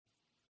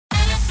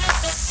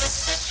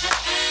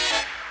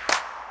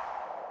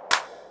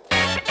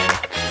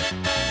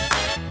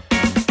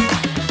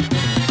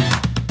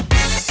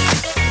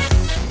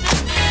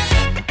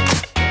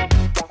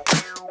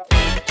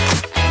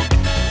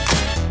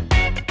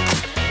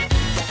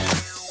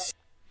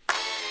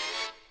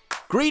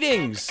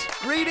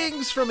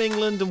Greetings from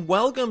England, and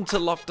welcome to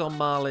Locked On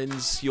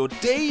Marlins, your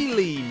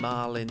daily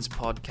Marlins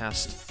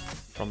podcast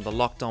from the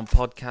Locked On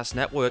Podcast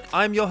Network.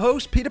 I'm your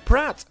host, Peter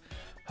Pratt.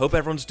 Hope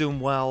everyone's doing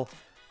well.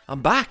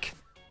 I'm back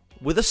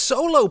with a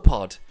solo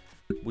pod.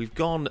 We've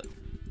gone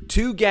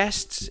two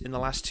guests in the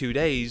last 2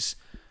 days.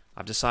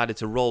 I've decided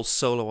to roll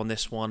solo on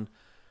this one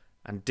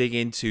and dig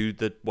into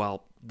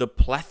the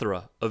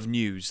plethora of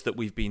news that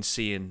we've been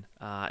seeing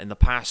in the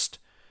past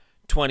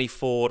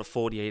 24 to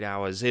 48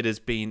 hours. It has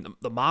been,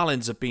 the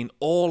Marlins have been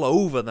all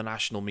over the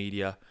national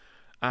media,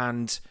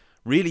 and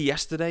really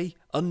yesterday,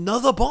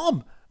 another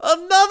bomb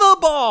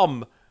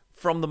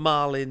from the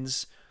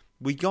Marlins.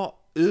 We got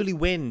early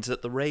wins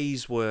that the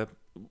Rays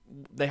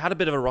they had a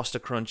bit of a roster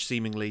crunch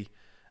seemingly,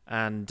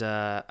 and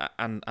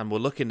we're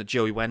looking at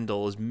Joey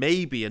Wendle as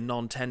maybe a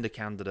non-tender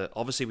candidate.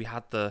 Obviously we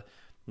had the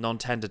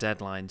non-tender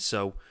deadline,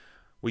 so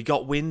we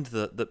got wind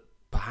that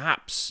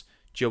perhaps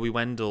Joey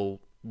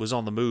Wendle was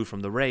on the move from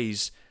the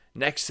Rays.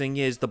 Next thing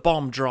is, the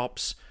bomb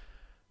drops.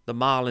 The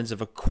Marlins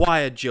have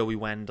acquired Joey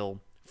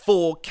Wendle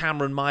for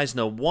Cameron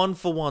Meisner.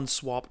 1-for-1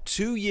 swap.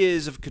 2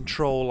 years of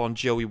control on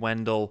Joey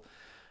Wendle.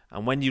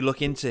 And when you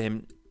look into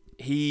him,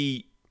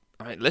 he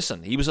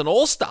was an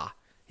all-star.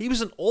 He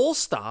was an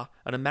all-star,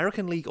 an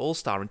American League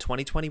all-star in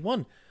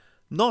 2021.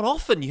 Not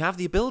often you have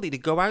the ability to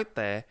go out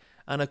there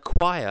and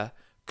acquire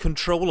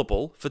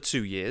controllable for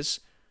 2 years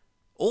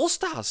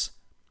all-stars.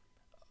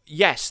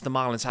 Yes, the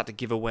Marlins had to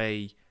give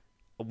away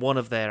one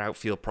of their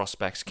outfield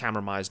prospects,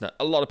 Cameron Meisner.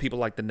 A lot of people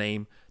like the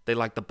name. They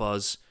like the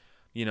buzz.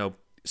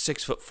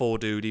 6'4"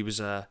 dude. He was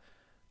a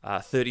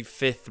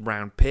 35th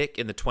round pick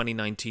in the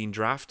 2019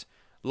 draft.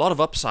 A lot of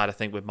upside, I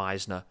think, with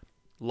Meisner.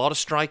 A lot of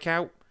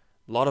strikeout.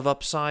 A lot of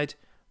upside.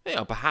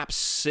 Perhaps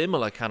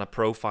similar kind of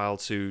profile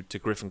to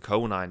Griffin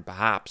Conine,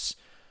 perhaps.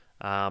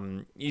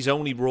 He's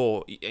only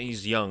raw.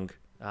 He's young.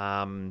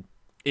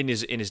 In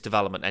his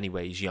development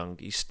anyway, he's young.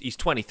 He's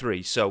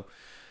 23, so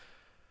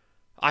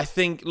I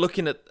think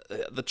looking at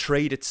the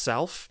trade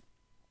itself,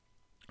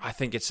 I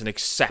think it's an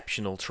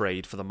exceptional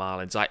trade for the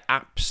Marlins. I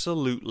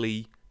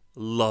absolutely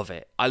love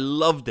it. I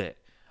loved it.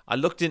 I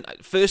looked in,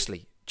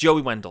 firstly,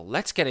 Joey Wendle.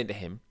 Let's get into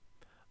him.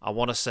 I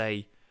want to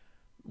say,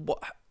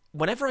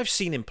 whenever I've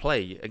seen him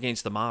play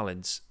against the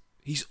Marlins,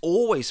 he's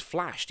always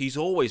flashed. He's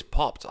always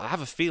popped. I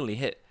have a feeling he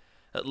hit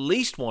at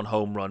least one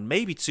home run,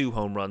 maybe 2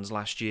 home runs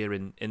last year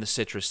in the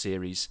Citrus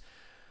series.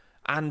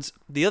 And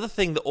the other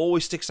thing that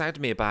always sticks out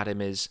to me about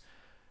him is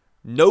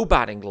no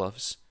batting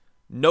gloves,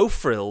 no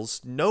frills,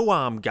 no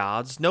arm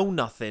guards, no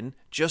nothing,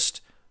 just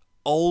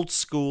old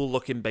school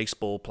looking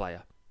baseball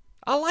player.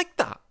 I like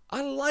that.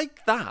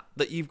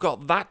 That you've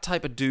got that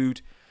type of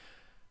dude.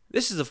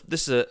 This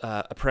is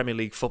a Premier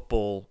League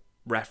football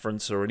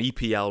reference or an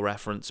EPL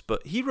reference,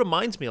 but he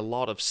reminds me a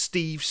lot of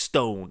Steve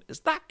Stone. It's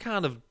that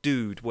kind of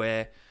dude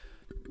where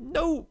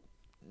no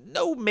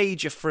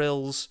major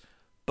frills,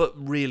 but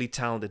really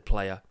talented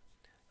player.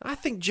 I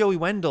think Joey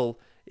Wendle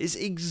is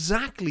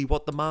exactly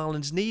what the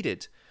Marlins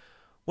needed.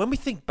 When we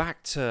think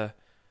back to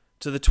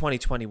the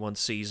 2021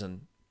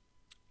 season,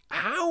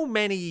 how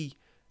many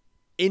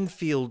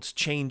infield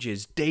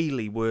changes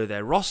daily were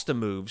there? Roster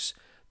moves.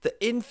 The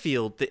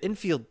infield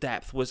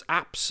depth was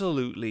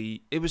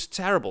it was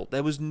terrible.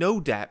 There was no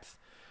depth.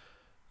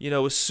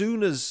 As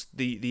soon as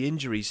the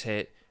injuries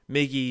hit,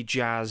 Miggy,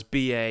 Jazz,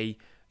 BA,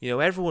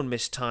 everyone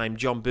missed time.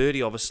 John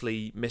Birdie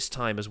obviously missed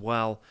time as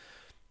well.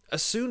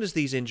 As soon as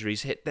these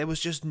injuries hit, there was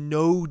just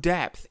no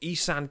depth.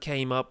 Isan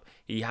came up.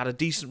 He had a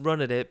decent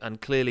run at it,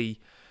 and clearly,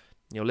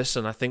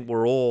 I think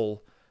we're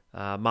all,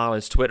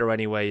 Marlins Twitter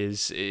anyway,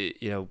 is,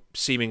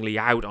 seemingly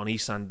out on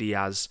Isan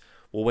Diaz.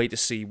 We'll wait to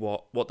see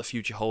what the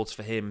future holds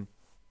for him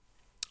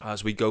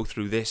as we go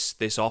through this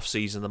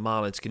offseason. The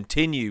Marlins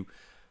continue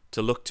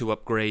to look to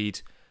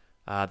upgrade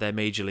their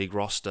major league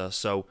roster.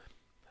 So,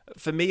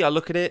 for me, I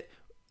look at it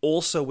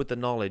also with the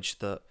knowledge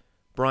that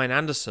Brian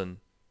Anderson,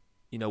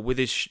 with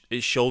his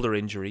shoulder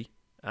injury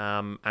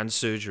and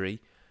surgery,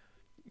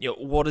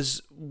 what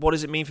does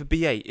it mean for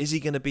BA? Is he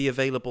going to be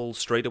available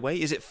straight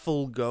away? Is it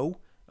full go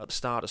at the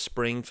start of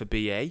spring for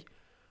BA?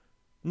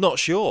 Not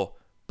sure.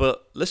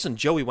 But listen,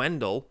 Joey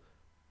Wendle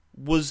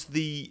was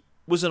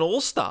an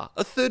all-star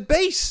at third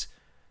base.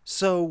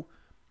 So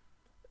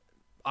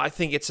I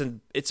think it's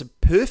a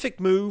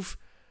perfect move.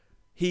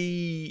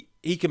 He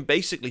can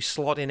basically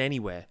slot in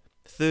anywhere.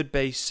 Third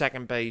base,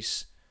 second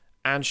base,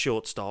 and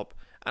shortstop.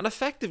 And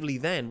effectively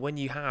then, when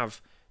you have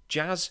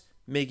Jazz,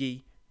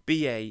 Miggy,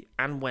 BA,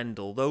 and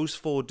Wendle, those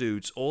 4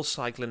 dudes all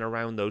cycling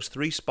around those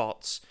 3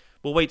 spots,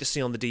 we'll wait to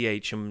see on the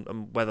DH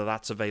and whether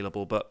that's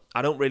available, but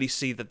I don't really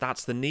see that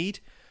that's the need.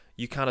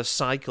 You kind of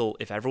cycle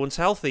if everyone's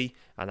healthy,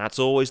 and that's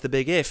always the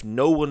big if.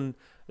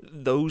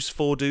 Those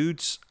 4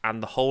 dudes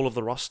and the whole of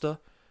the roster,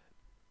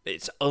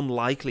 it's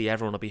unlikely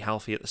everyone will be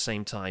healthy at the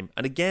same time.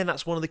 And again,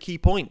 that's one of the key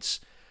points.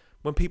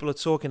 When people are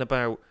talking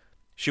about,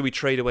 should we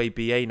trade away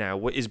BA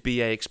now? Is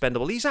BA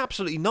expendable? He's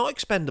absolutely not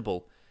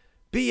expendable.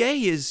 BA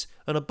is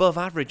an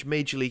above-average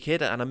Major League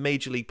hitter and a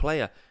Major League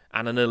player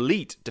and an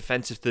elite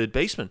defensive third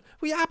baseman.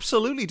 We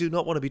absolutely do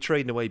not want to be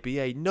trading away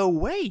BA. No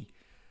way.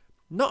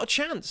 Not a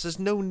chance. There's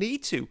no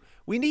need to.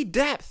 We need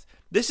depth.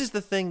 This is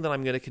the thing that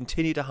I'm going to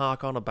continue to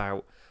hark on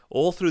about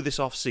all through this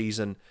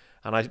off-season.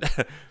 And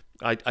I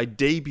I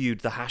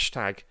debuted the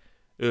hashtag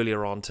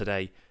earlier on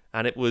today,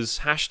 and it was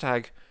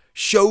hashtag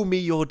show me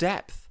your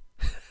depth.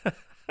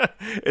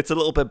 It's a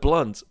little bit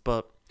blunt,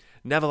 but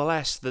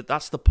nevertheless,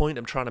 that's the point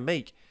I'm trying to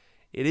make.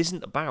 It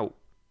isn't about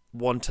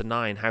 1 to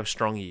 9, how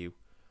strong are you?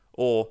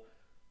 Or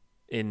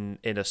in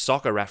a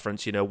soccer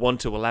reference, 1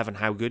 to 11,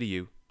 how good are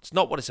you? It's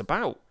not what it's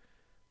about.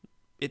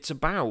 It's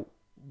about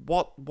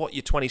what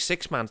your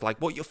 26-man's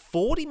like, what your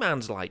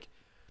 40-man's like.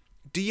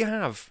 Do you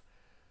have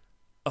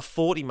a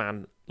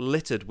 40-man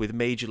littered with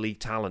major league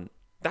talent?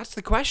 That's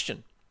the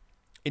question.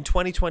 In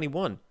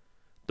 2021,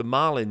 the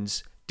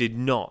Marlins did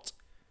not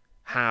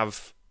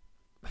have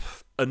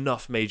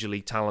enough major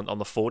league talent on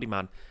the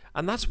 40-man,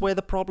 and that's where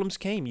the problems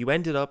came. You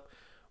ended up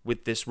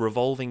with this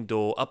revolving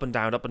door, up and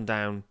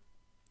down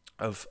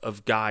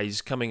of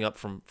guys coming up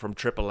from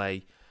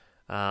AAA,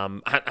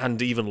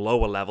 and even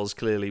lower levels,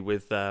 clearly,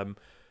 with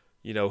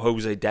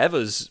Jose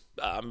Devers.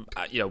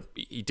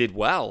 He did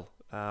well,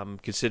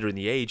 considering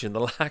the age and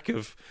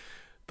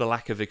the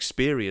lack of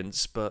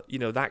experience, but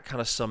that kind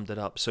of summed it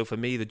up. So for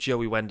me, the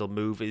Joey Wendle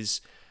move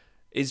is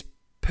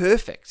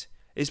perfect.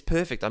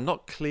 I'm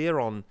not clear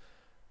on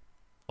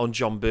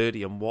John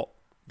Birdie and what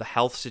the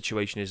health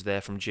situation is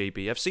there from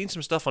JB. I've seen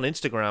some stuff on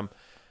Instagram,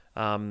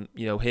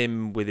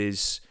 him with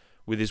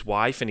his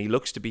wife, and he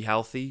looks to be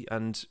healthy,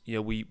 and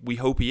we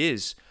hope he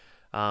is.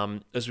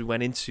 As we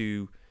went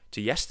into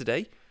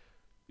yesterday,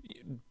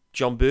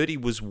 John Birdie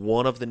was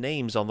one of the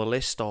names on the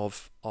list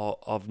of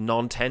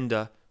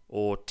non-tender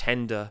or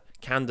tender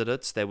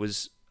candidates. There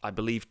was, I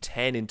believe,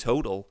 10 in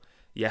total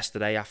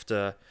yesterday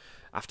after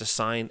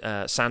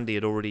Sandy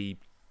had already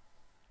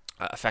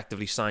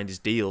effectively signed his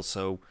deal.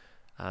 So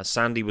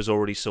Sandy was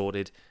already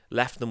sorted,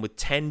 left them with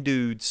 10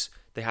 dudes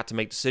they had to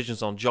make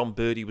decisions on. John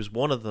Birdie was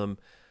one of them,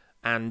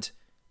 and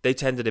they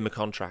tendered him a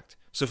contract.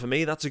 So for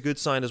me, that's a good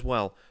sign as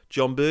well.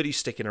 John Birdie's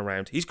sticking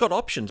around. He's got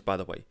options, by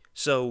the way.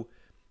 So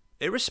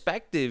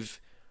irrespective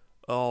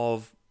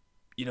of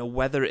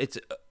whether it's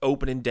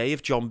opening day,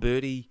 if John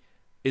Birdie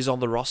is on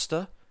the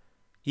roster,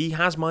 he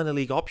has minor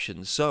league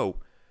options. So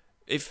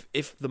if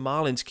the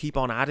Marlins keep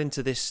on adding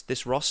to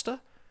this roster,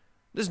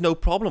 there's no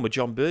problem with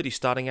John Birdie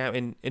starting out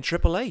in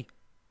AAA.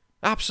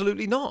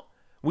 Absolutely not.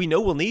 We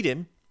know we'll need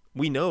him.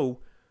 We know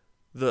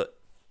that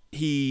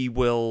he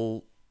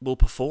will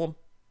perform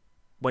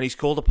when he's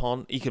called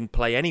upon. He can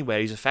play anywhere.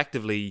 He's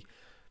effectively,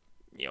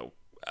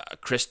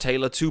 Chris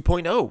Taylor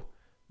 2.0.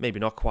 Maybe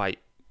not quite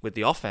with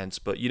the offense,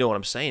 but you know what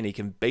I'm saying. He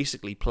can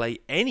basically play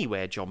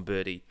anywhere, John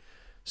Birdie.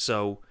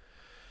 So,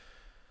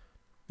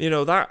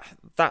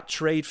 that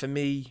trade for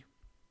me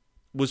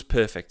was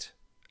perfect.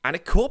 And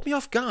it caught me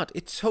off guard.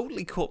 It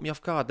totally caught me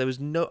off guard. There was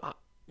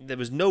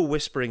no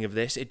whispering of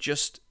this. It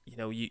just,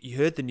 you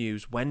heard the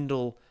news.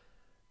 Wendle,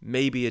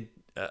 maybe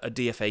a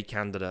DFA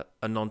candidate,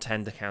 a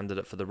non-tender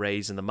candidate for the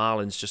Rays, and the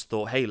Marlins just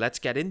thought, hey, let's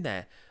get in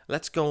there.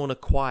 Let's go and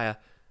acquire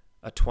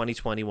a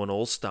 2021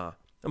 All-Star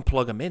and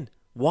plug him in.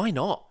 Why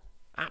not?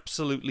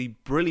 Absolutely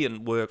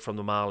brilliant work from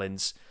the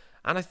Marlins.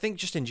 And I think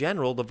just in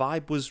general, the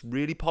vibe was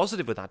really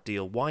positive with that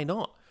deal. Why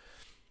not?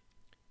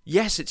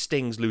 Yes, it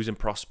stings losing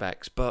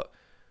prospects, but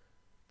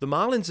the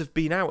Marlins have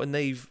been out and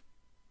they've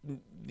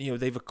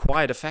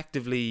acquired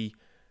effectively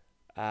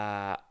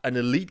an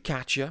elite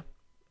catcher.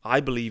 I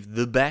believe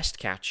the best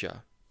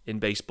catcher in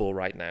baseball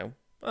right now.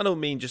 I don't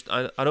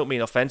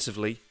mean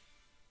offensively,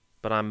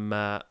 but I'm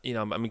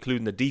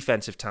including the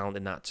defensive talent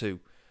in that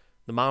too.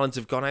 The Marlins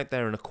have gone out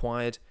there and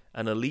acquired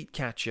an elite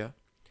catcher.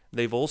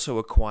 They've also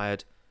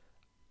acquired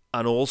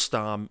an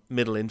all-star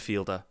middle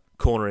infielder,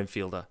 corner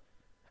infielder,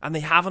 and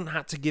they haven't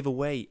had to give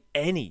away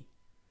any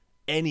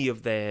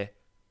of their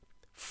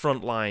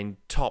frontline,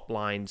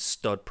 top-line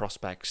stud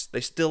prospects.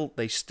 They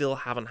still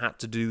haven't had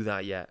to do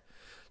that yet.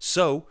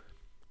 So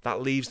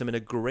that leaves them in a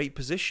great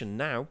position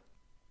now,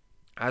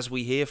 as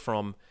we hear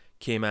from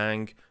Kim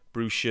Ang,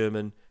 Bruce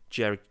Sherman,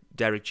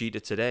 Derek Jeter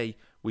today.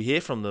 We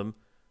hear from them,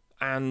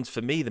 and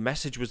for me, the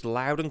message was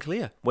loud and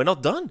clear. We're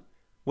not done.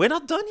 We're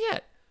not done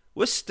yet.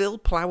 We're still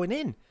plowing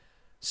in.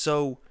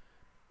 So,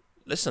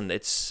 listen,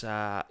 it's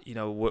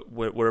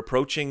we're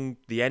approaching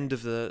the end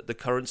of the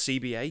current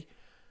CBA.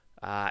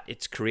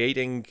 It's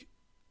creating,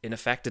 in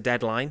effect, a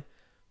deadline.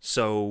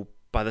 So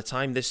by the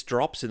time this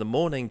drops in the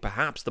morning,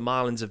 perhaps the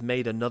Marlins have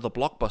made another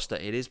blockbuster.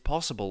 It is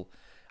possible.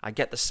 I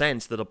get the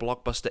sense that a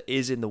blockbuster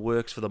is in the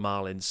works for the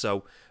Marlins.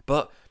 So,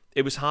 but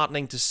it was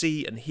heartening to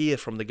see and hear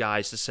from the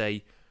guys to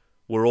say,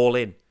 we're all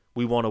in.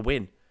 We want to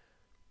win.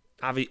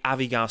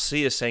 Avi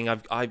Garcia saying,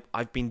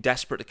 I've been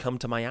desperate to come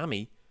to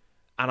Miami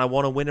and I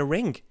want to win a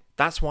ring.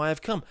 That's why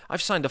I've come.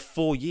 I've signed a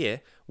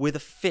 4-year with a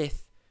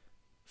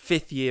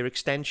fifth year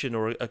extension,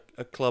 or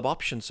a club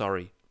option,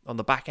 on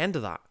the back end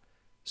of that.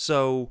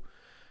 So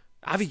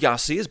Avi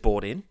Garcia's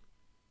bought in.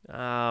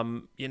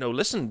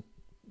 Listen,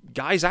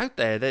 guys out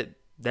there,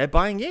 they're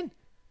buying in.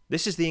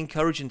 This is the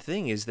encouraging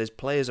thing, is there's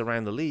players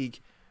around the league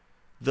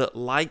that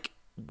like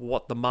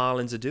what the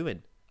Marlins are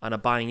doing and are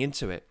buying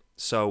into it.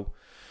 So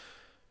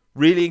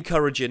Really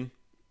encouraging.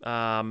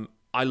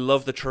 I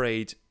love the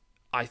trade.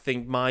 I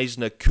think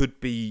Meisner could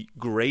be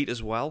great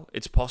as well.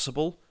 It's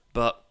possible,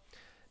 but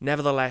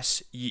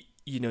nevertheless,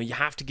 you know, you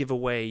have to give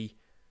away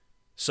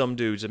some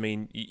dudes. I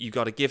mean, you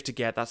got to give to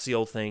get. That's the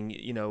old thing.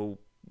 You know,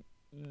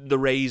 the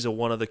Rays are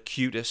one of the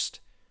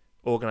cutest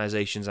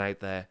organizations out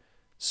there.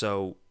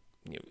 So,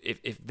 you know,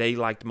 if they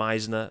liked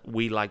Meisner,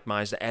 we liked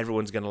Meisner.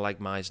 Everyone's gonna like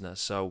Meisner.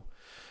 So,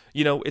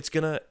 you know, it's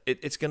gonna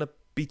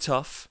be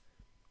tough.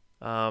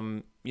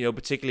 You know,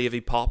 particularly if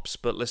he pops.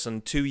 But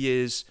listen, 2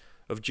 years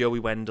of Joey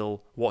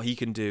Wendle, what he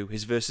can do,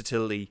 his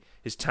versatility,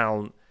 his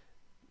talent.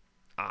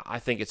 I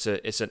think it's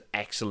an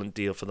excellent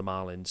deal for the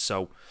Marlins.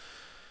 So,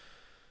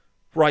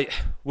 right,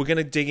 we're going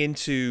to dig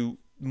into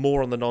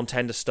more on the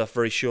non-tender stuff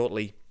very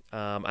shortly,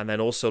 and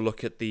then also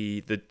look at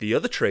the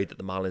other trade that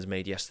the Marlins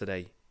made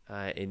yesterday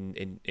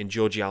in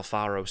Georgie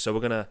Alfaro. So we're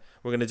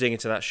gonna dig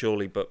into that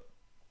shortly. But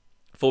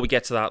before we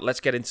get to that, let's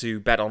get into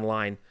Bet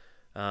Online.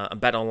 And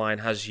Bet Online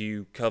has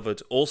you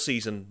covered all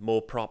season,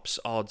 more props,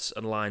 odds,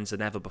 and lines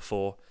than ever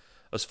before,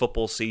 as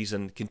football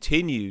season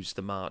continues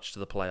the march to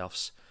the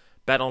playoffs.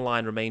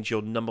 BetOnline remains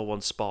your number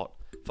one spot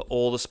for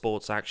all the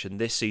sports action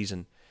this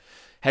season.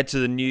 Head to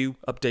the new,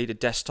 updated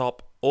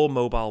desktop or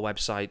mobile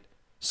website,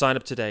 sign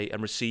up today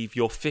and receive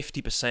your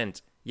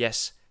 50%,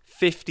 yes,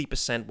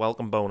 50%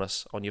 welcome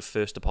bonus on your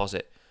first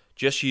deposit.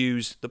 Just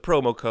use the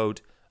promo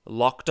code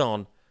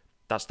LOCKEDON,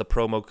 that's the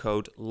promo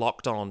code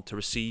LOCKEDON to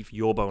receive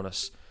your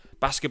bonus.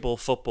 Basketball,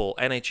 football,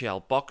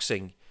 NHL,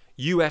 boxing,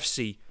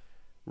 UFC,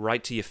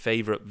 right to your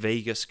favorite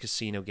Vegas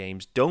casino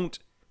games. Don't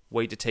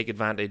wait to take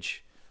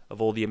advantage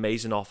of all the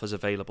amazing offers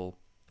available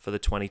for the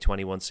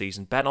 2021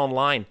 season. Bet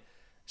online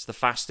is the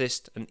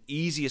fastest and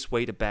easiest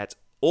way to bet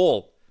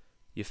all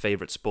your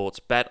favorite sports.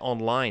 Bet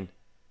online,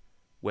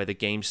 where the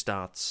game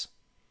starts.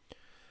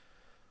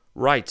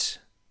 Right,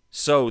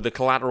 so the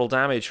collateral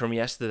damage from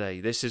yesterday.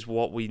 This is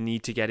what we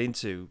need to get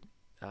into.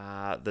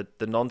 The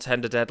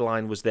non-tender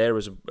deadline was there,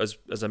 as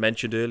I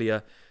mentioned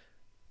earlier.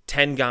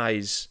 10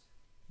 guys.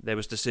 There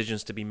was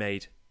decisions to be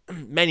made.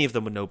 Many of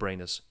them were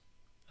no-brainers.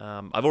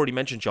 I've already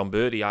mentioned John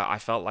Birdie. I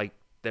felt like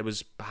there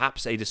was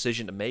perhaps a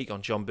decision to make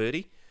on John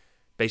Birdie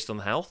based on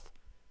the health.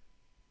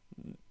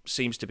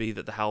 Seems to be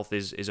that the health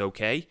is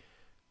okay.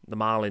 The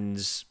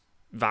Marlins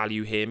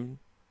value him,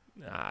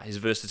 his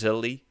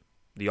versatility,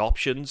 the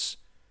options.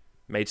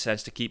 Made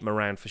sense to keep him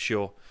around for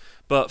sure.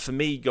 But for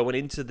me, going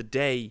into the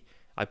day,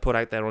 I put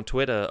out there on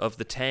Twitter, of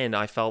the 10,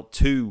 I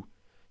felt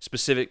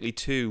specifically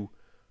two,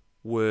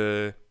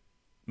 were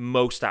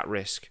most at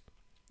risk.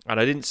 And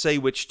I didn't say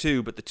which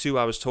two, but the two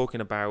I was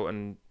talking about,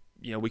 and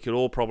you know, we could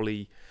all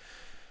probably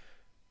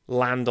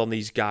land on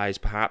these guys.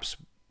 Perhaps,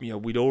 you know,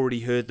 we'd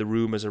already heard the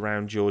rumors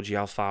around Georgie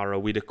Alfaro.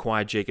 We'd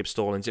acquired Jacob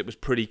Stallings. It was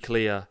pretty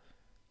clear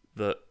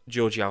that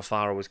Georgie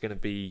Alfaro was going to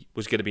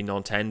be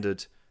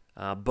non-tendered.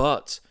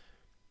 But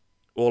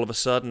all of a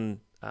sudden,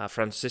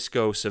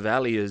 Francisco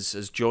Cervelli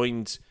has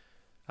joined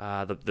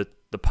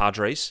the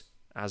Padres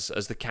as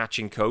the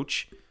catching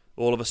coach.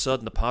 All of a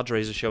sudden, the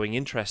Padres are showing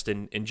interest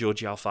in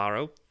Georgie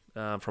Alfaro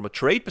from a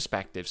trade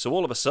perspective. So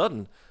all of a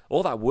sudden,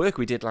 all that work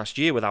we did last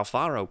year with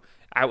Alfaro,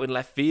 out in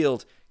left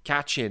field,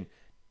 catching,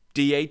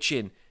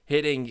 DHing,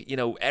 hitting, you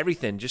know,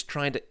 everything, just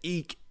trying to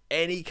eke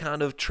any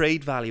kind of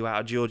trade value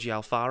out of Georgie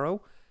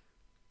Alfaro.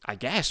 I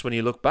guess when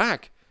you look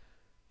back,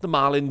 the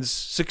Marlins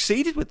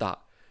succeeded with that.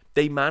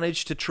 They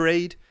managed to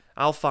trade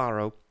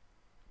Alfaro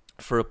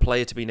for a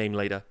player to be named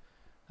later.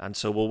 And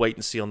so we'll wait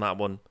and see on that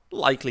one.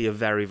 Likely a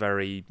very,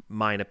 very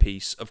minor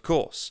piece, of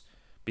course,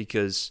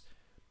 because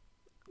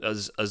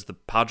as the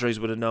Padres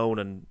would have known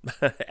and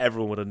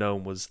everyone would have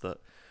known, was that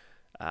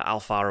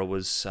Alfaro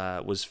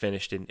was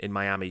finished in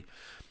Miami.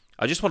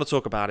 I just want to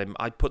talk about him.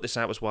 I put this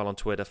out as well on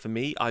Twitter. For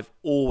me, I've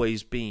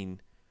always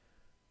been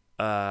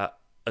a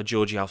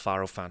Georgie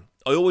Alfaro fan.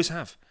 I always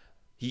have.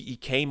 He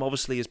came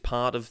obviously as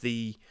part of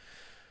the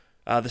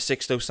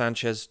Sixto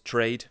Sanchez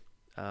trade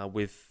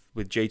with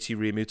JT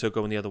Realmuto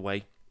going the other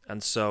way.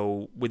 And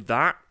so with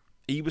that,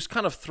 he was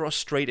kind of thrust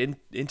straight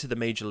into the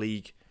major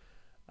league,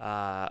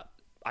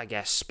 I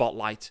guess,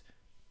 spotlight,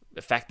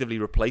 effectively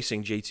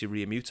replacing JT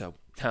Realmuto,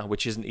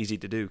 which isn't easy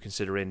to do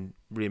considering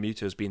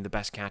Realmuto has been the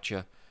best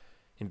catcher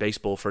in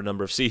baseball for a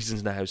number of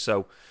seasons now.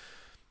 So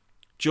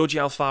Georgie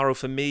Alfaro,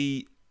 for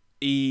me,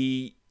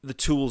 the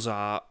tools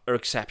are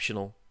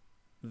exceptional.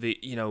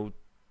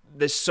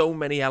 There's so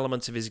many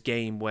elements of his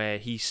game where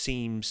he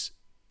seems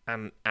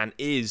and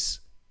is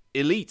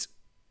elite.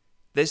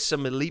 There's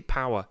some elite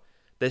power.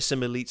 There's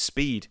some elite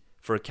speed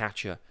for a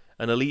catcher.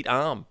 An elite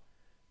arm.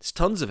 There's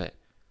tons of it.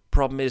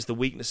 Problem is, the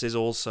weaknesses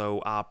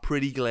also are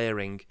pretty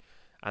glaring,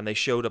 and they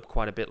showed up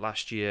quite a bit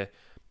last year.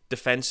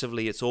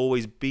 Defensively, it's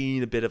always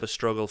been a bit of a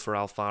struggle for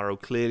Alfaro.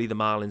 Clearly, the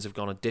Marlins have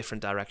gone a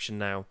different direction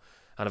now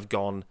and have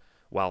gone,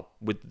 well,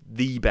 with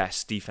the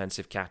best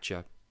defensive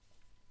catcher.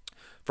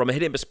 From a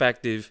hitting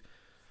perspective,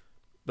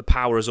 the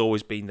power has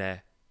always been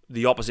there.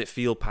 The opposite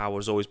field power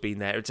has always been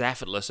there. It's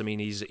effortless. I mean,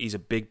 he's a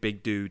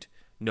big dude,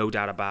 no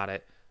doubt about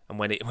it. And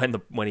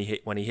when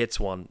he hits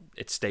one,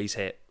 it stays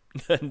hit,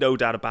 no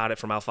doubt about it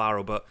from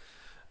Alfaro. But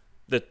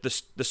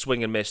the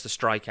swing and miss, the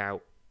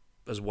strikeout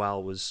as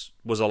well was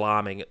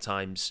alarming at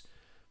times.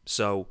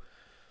 So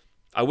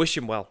I wish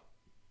him well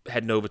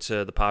heading over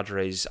to the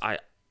Padres.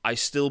 I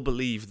still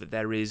believe that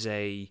there is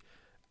a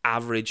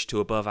average to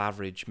above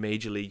average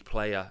major league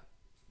player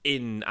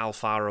in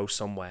Alfaro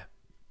somewhere,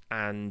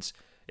 and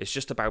it's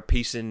just about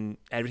piecing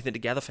everything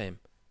together for him.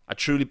 I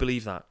truly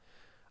believe that.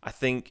 I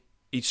think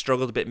he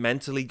struggled a bit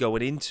mentally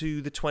going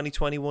into the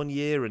 2021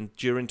 year, and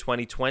during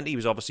 2020 he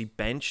was obviously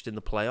benched in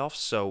the playoffs,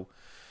 so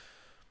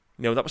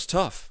that was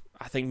tough.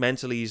 I think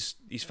mentally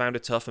he's found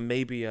it tough, and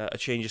maybe a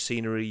change of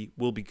scenery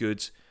will be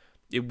good.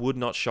 It would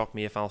not shock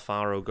me if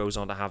Alfaro goes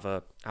on to have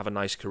a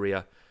nice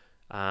career.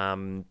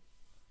 And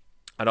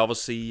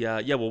obviously,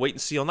 we'll wait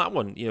and see on that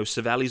one.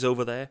 Cervelli's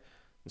over there,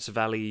 and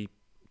Cervelli,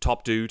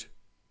 top dude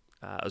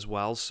as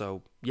well.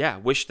 So yeah,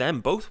 wish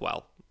them both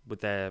well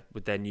with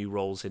their new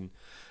roles in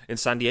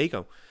San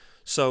Diego.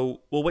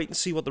 So we'll wait and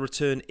see what the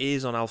return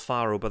is on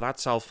Alfaro. But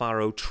that's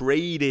Alfaro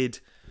traded.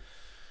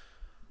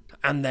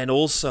 And then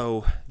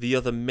also the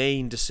other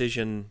main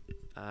decision,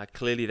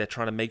 clearly they're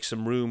trying to make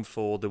some room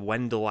for the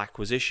Wendle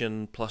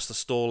acquisition, plus the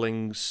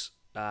Stallings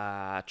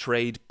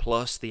trade,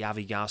 plus the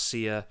Avi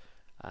Garcia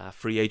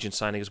free agent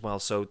signing as well.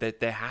 So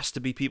there has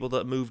to be people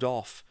that moved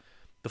off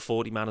the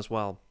 40-man as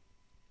well.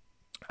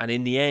 And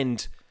in the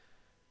end,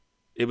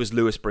 it was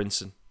Lewis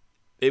Brinson.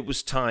 It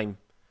was time.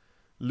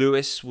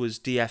 Lewis was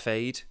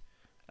DFA'd,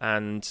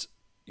 and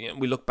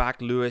we look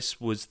back, Lewis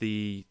was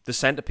the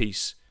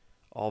centerpiece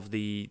of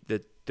the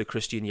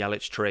Christian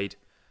Yelich trade.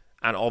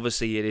 And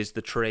obviously it is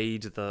the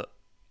trade that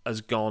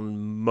has gone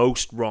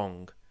most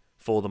wrong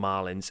for the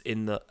Marlins,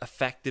 in that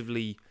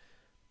effectively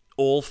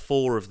all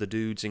four of the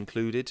dudes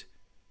included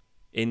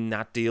in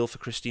that deal for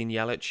Christian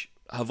Yelich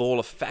have all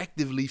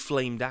effectively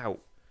flamed out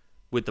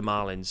with the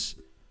Marlins.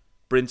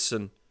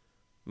 Brinson,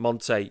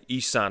 Monte,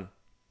 Isan,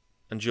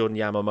 and Jordan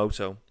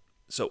Yamamoto.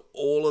 So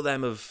all of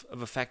them have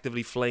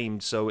effectively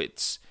flamed. So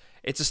it's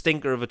a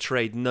stinker of a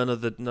trade. None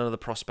of the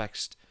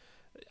prospects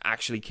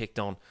actually kicked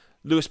on.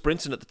 Lewis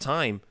Brinson at the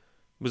time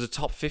was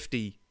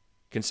a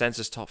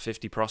consensus top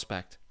 50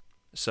 prospect.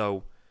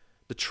 So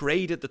the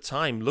trade at the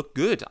time looked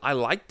good. I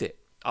liked it.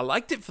 I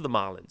liked it for the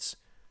Marlins.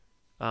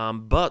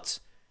 But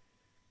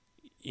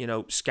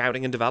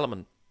scouting and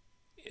development,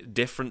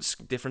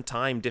 different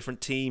time,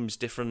 different teams,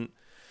 different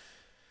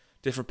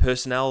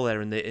personnel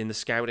there in the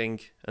scouting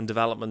and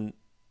development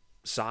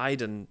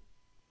side. And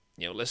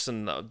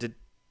listen, did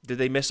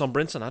they miss on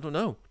Brinson? I don't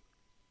know.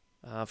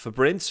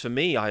 For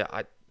me,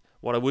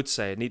 what I would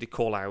say, I need to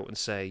call out and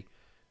say,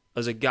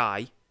 as a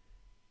guy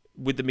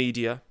with the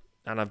media,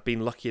 and I've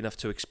been lucky enough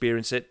to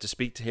experience it, to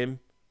speak to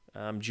him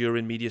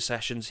during media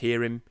sessions,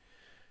 hear him,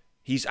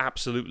 he's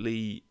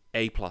absolutely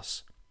A+.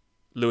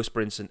 Lewis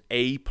Brinson,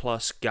 A+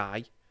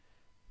 guy,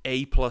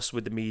 A+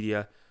 with the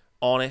media,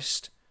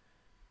 honest,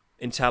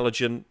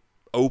 intelligent,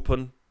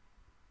 open,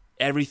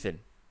 everything.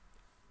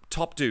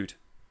 Top dude.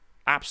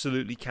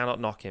 Absolutely cannot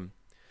knock him.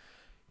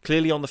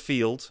 Clearly on the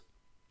field,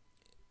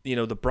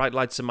 the bright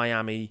lights of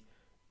Miami,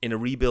 in a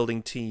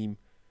rebuilding team,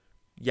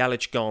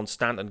 Yelich gone,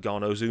 Stanton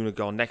gone, Ozuna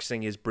gone. Next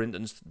thing is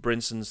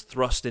Brinson's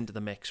thrust into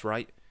the mix,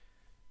 right?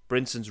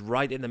 Brinson's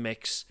right in the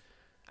mix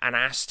and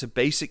asked to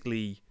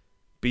basically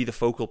be the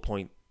focal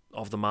point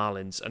of the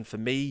Marlins. And for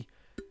me,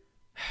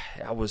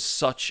 that was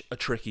such a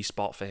tricky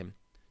spot for him.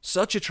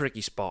 Such a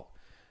tricky spot.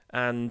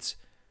 And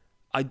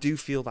I do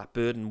feel that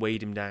burden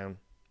weighed him down.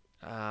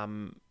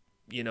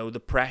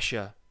 The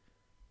pressure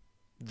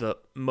that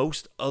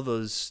most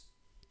others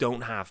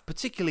don't have,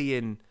 particularly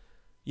in,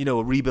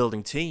 a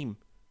rebuilding team,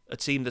 a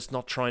team that's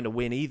not trying to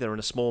win either in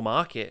a small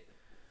market.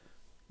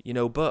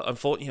 But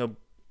unfortunately,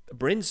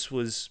 Brince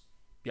was,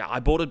 I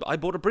bought a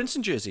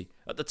Brinson jersey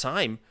at the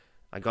time.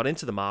 I got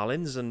into the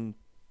Marlins and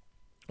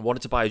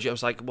wanted to buy a jersey. I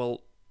was like,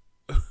 well,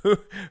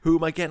 who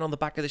am I getting on the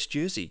back of this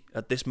jersey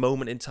at this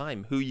moment in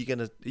time? Who are you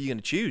gonna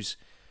choose?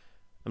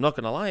 I'm not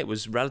gonna lie, it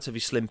was relatively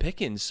slim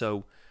pickings.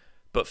 So,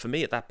 but for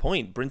me at that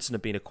point, Brinson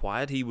had been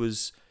acquired. He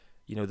was,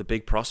 the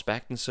big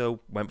prospect, and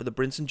so went for the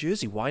Brinson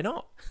jersey. Why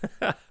not?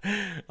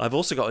 I've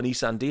also got an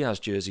Isan Diaz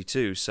jersey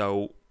too.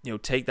 So,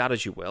 take that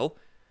as you will.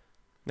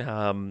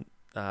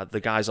 The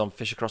guys on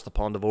Fish Across the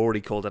Pond have already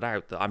called it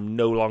out that I'm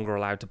no longer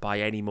allowed to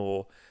buy any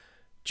more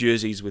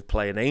jerseys with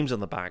player names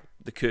on the back.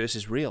 The curse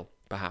is real,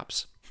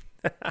 perhaps.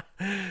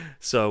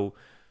 So,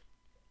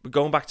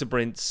 going back to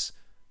Brince,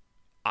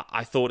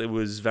 I thought it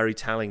was very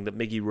telling that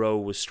Miggy Rowe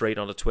was straight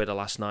onto Twitter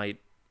last night,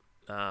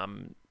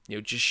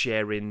 just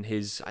sharing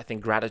his, I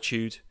think,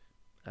 gratitude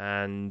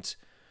and,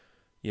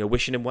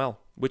 wishing him well,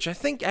 which I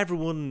think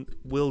everyone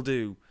will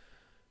do.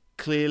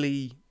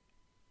 Clearly,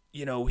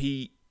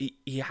 he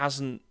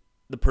hasn't,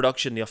 the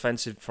production, the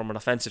offensive, from an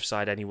offensive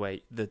side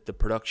anyway, the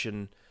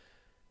production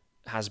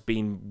has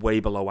been way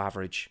below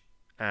average.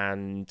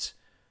 And,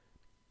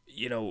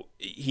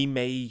 he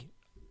may,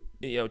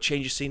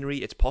 change of scenery.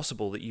 It's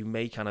possible that you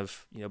may kind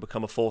of,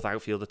 become a fourth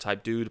outfielder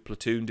type dude, a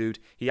platoon dude.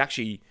 He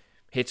actually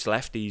hits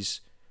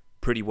lefties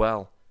pretty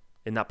well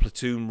in that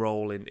platoon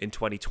role in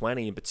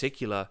 2020 in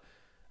particular.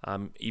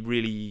 He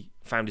really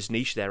found his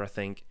niche there, I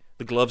think.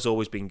 The glove's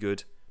always been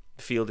good.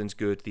 The fielding's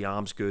good. The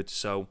arm's good.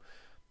 So,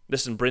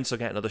 listen, Brinson will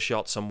get another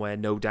shot somewhere,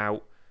 no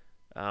doubt.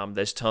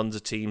 There's tons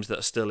of teams that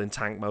are still in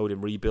tank mode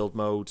and rebuild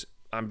mode.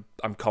 I'm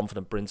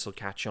confident Brinson will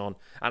catch on.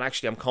 And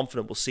actually, I'm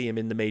confident we'll see him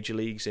in the major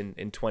leagues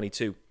in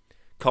 22.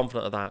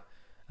 Confident of that.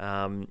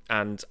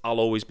 And I'll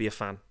always be a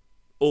fan.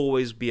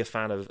 Always be a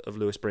fan of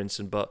Lewis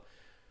Brinson. But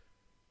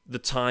the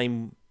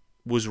time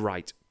was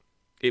right.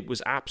 It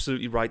was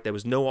absolutely right. There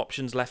was no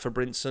options left for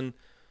Brinson.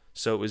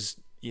 So it was,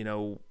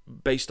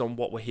 based on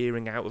what we're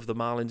hearing out of the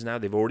Marlins now,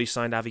 they've already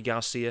signed Avi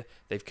Garcia.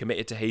 They've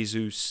committed to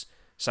Jesus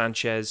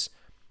Sanchez.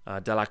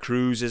 De La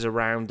Cruz is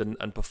around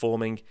and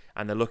performing,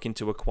 and they're looking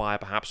to acquire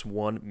perhaps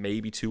one,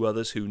 maybe two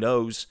others. Who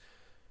knows?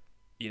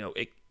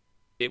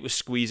 It was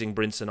squeezing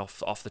Brinson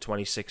off the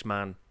 26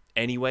 man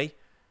anyway.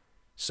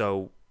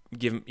 So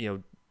give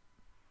him,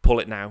 pull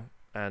it now,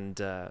 and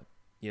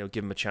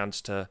give him a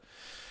chance to,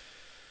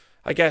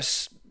 I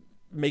guess,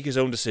 make his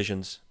own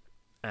decisions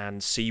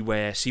and see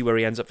where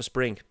he ends up for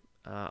spring.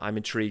 I'm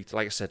intrigued.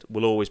 Like I said,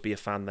 we'll always be a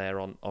fan there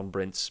on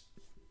Brince.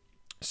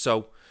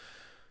 So,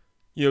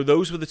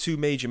 those were the two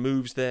major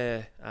moves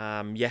there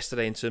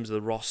yesterday in terms of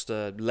the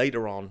roster.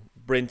 Later on,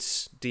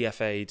 Brince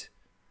DFA'd,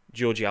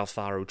 Georgie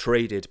Alfaro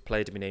traded,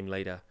 player to be named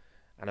later,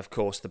 and of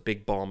course the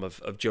big bomb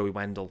of Joey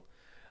Wendle.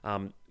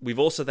 We've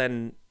also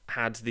then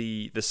had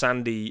the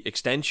Sandy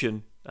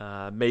extension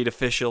made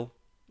official,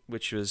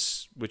 which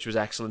was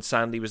excellent.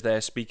 Sandy was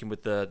there speaking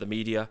with the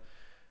media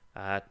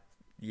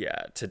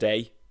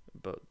today,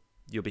 but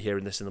you'll be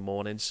hearing this in the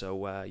morning.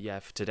 So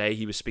for today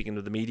he was speaking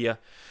to the media,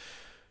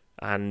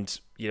 and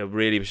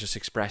really was just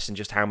expressing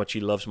just how much he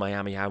loves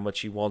Miami, how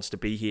much he wants to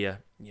be here.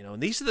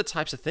 And these are the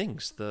types of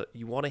things that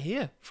you want to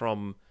hear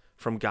from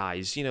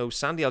guys.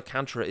 Sandy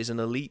Alcantara is an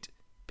elite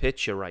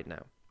pitcher right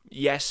now.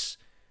 Yes,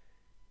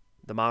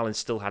 the Marlins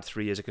still had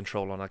 3 years of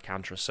control on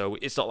Alcantara, so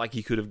it's not like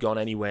he could have gone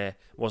anywhere.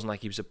 It wasn't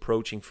like he was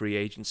approaching free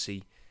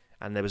agency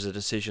and there was a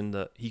decision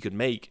that he could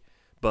make.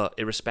 But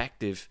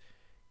irrespective,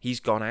 he's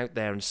gone out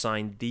there and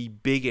signed the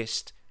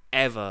biggest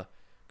ever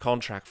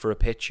contract for a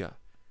pitcher,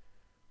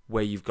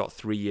 where you've got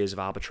 3 years of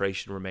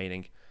arbitration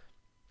remaining.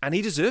 And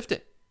he deserved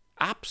it.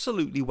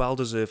 Absolutely well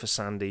deserved for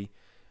Sandy.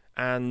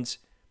 And,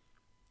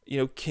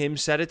 Kim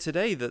said it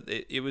today that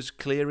it was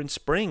clear in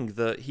spring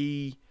that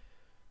he's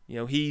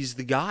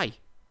the guy.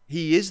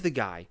 He is the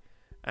guy.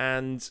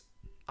 And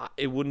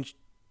it wouldn't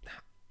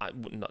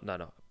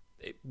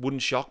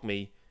shock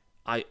me.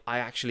 I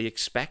actually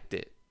expect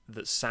it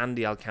that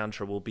Sandy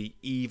Alcantara will be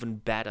even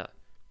better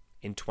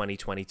in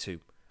 2022.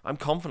 I'm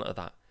confident of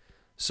that.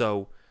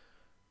 So,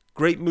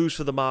 great moves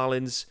for the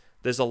Marlins.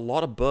 There's a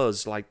lot of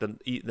buzz, like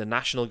the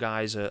national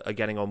guys are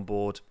getting on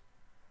board,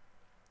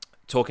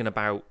 talking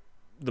about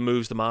the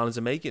moves the Marlins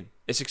are making.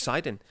 It's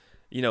exciting.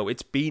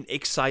 It's been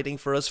exciting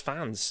for us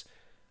fans.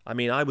 I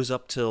mean, I was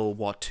up till,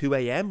 2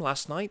 a.m.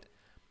 last night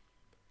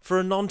for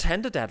a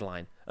non-tender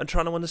deadline and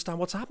trying to understand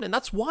what's happening.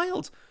 That's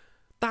wild.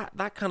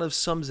 That kind of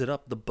sums it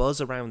up, the buzz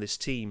around this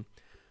team,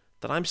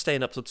 that I'm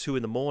staying up till 2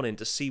 in the morning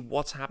to see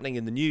what's happening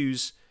in the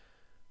news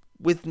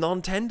with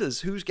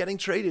non-tenders. Who's getting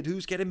traded?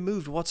 Who's getting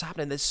moved? What's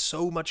happening? There's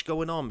so much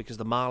going on because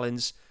the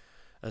Marlins,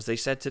 as they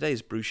said today,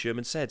 as Bruce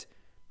Sherman said,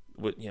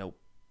 we're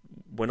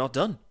not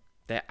done.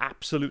 They're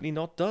absolutely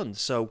not done.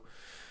 So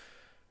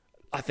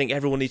I think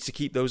everyone needs to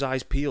keep those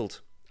eyes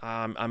peeled.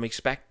 I'm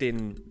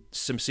expecting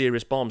some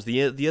serious bombs.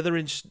 The other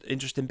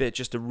interesting bit,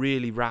 just to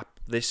really wrap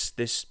this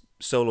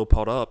solo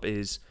pod up,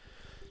 is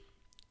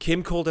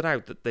Kim called it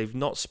out that they've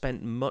not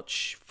spent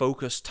much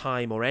focus,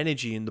 time, or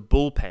energy in the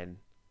bullpen.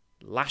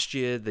 Last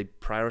year, they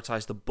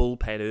prioritized the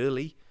bullpen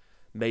early,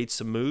 made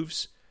some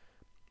moves.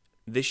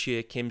 This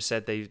year, Kim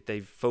said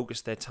they've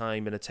focused their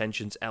time and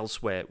attentions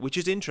elsewhere, which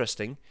is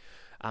interesting.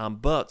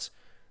 But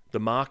the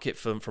market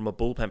from a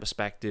bullpen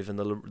perspective and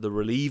the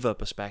reliever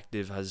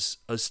perspective has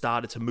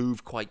started to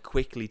move quite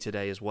quickly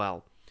today as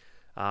well.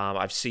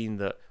 I've seen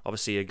that,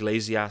 obviously,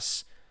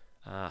 Iglesias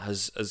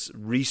has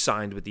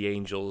re-signed with the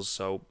Angels,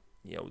 so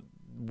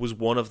was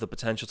one of the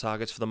potential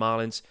targets for the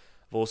Marlins.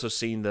 I've also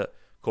seen that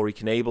Corey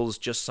Knebel's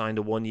just signed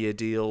a 1-year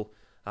deal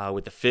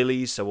with the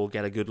Phillies, so we'll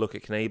get a good look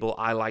at Knebel.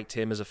 I liked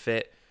him as a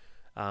fit.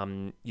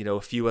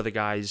 A few other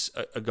guys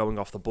are going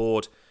off the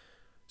board.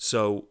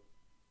 So,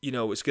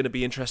 it's going to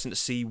be interesting to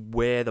see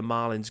where the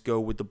Marlins go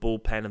with the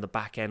bullpen and the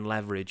back-end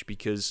leverage,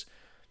 because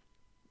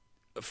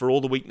for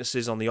all the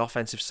weaknesses on the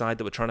offensive side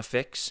that we're trying to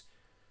fix,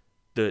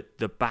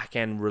 the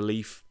back-end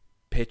relief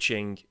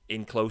pitching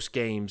in close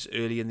games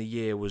early in the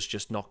year was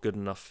just not good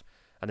enough.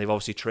 And they've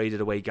obviously traded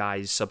away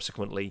guys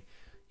subsequently,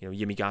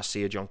 Yimi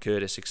Garcia, John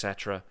Curtis,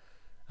 etc.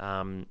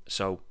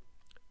 So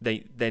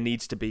there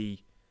needs to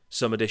be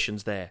some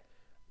additions there.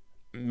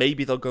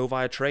 Maybe they'll go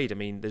via trade. I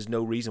mean, there's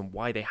no reason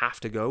why they have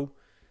to go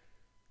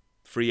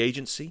free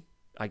agency.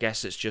 I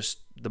guess it's just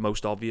the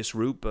most obvious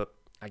route, but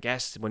I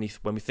guess when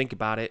we think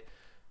about it,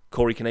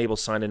 Corey Knebel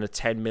signing a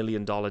 $10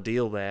 million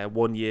deal there,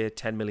 1 year,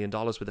 $10 million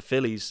with the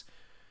Phillies.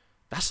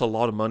 That's a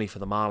lot of money for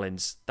the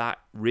Marlins. That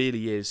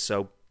really is.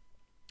 So,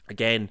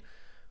 again,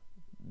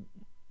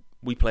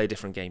 we play a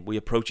different game. We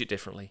approach it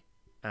differently.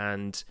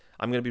 And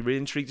I'm going to be really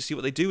intrigued to see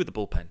what they do with the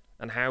bullpen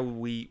and how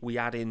we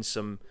add in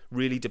some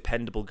really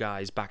dependable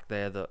guys back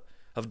there that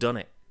have done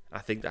it. I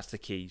think that's the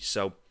key.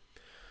 So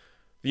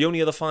the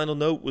only other final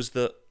note was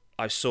that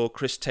I saw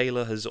Chris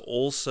Taylor is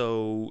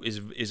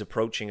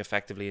approaching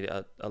effectively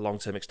a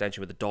long-term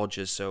extension with the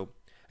Dodgers. So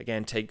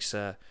again, takes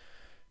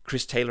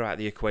Chris Taylor out of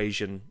the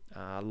equation.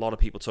 A lot of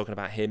people talking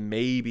about him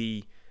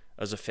maybe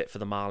as a fit for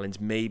the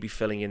Marlins, maybe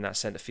filling in that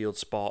center field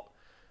spot.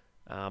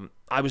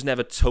 I was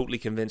never totally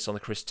convinced on the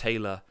Chris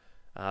Taylor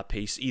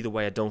piece. Either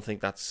way, I don't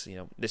think that's,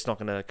 it's not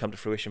going to come to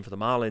fruition for the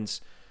Marlins.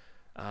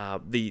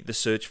 The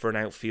search for an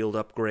outfield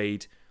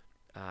upgrade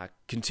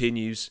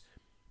continues.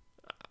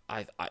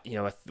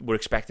 We're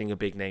expecting a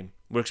big name.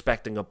 We're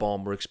expecting a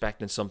bomb. We're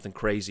expecting something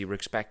crazy. We're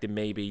expecting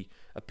maybe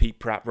a Pete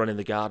Pratt run in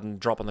the garden,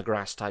 drop on the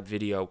grass type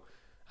video.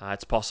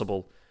 It's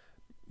possible.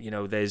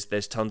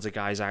 There's tons of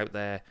guys out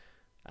there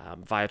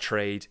via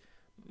trade.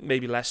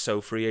 Maybe less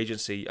so free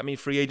agency. I mean,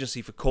 free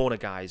agency for corner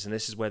guys, and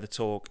this is where the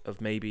talk of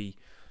maybe,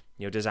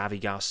 does Avi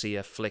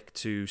Garcia flick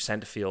to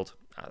center field?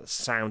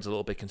 Sounds a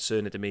little bit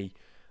concerning to me.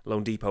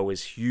 Lone Depot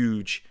is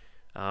huge.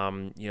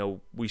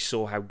 We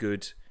saw how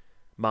good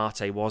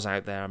Marte was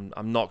out there.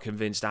 I'm not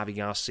convinced Avi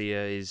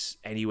Garcia is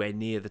anywhere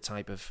near the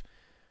type of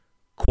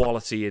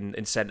quality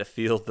in center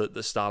field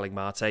that Starling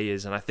Marte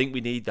is, and I think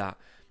we need that.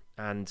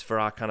 And for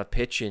our kind of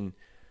pitching,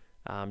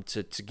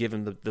 to give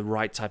him the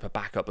right type of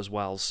backup as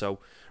well. So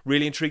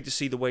really intrigued to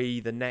see the way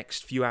the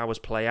next few hours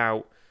play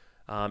out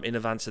in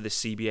advance of this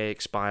CBA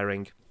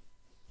expiring.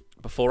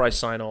 Before I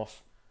sign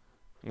off,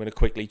 I'm going to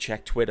quickly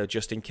check Twitter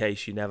just in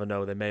case. You never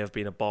know, there may have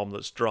been a bomb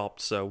that's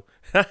dropped. So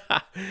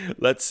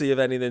let's see if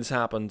anything's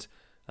happened.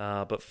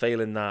 But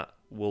failing that,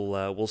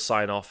 we'll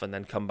sign off and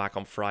then come back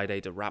on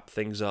Friday to wrap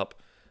things up.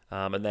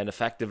 And then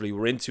effectively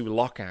we're into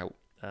lockout.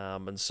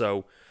 And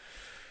so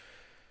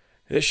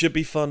it should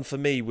be fun for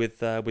me with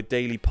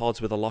daily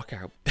pods with a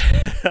lockout.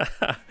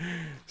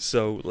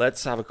 So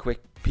let's have a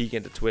quick peek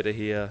into Twitter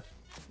here.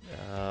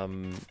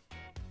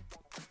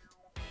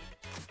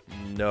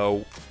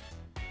 No.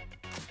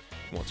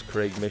 What's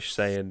Craig Mish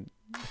saying?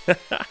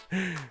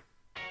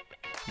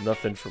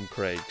 Nothing from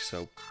Craig.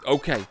 So,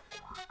 okay.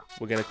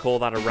 We're going to call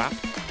that a wrap.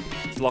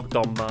 It's Locked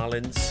On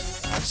Marlins.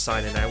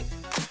 Signing out.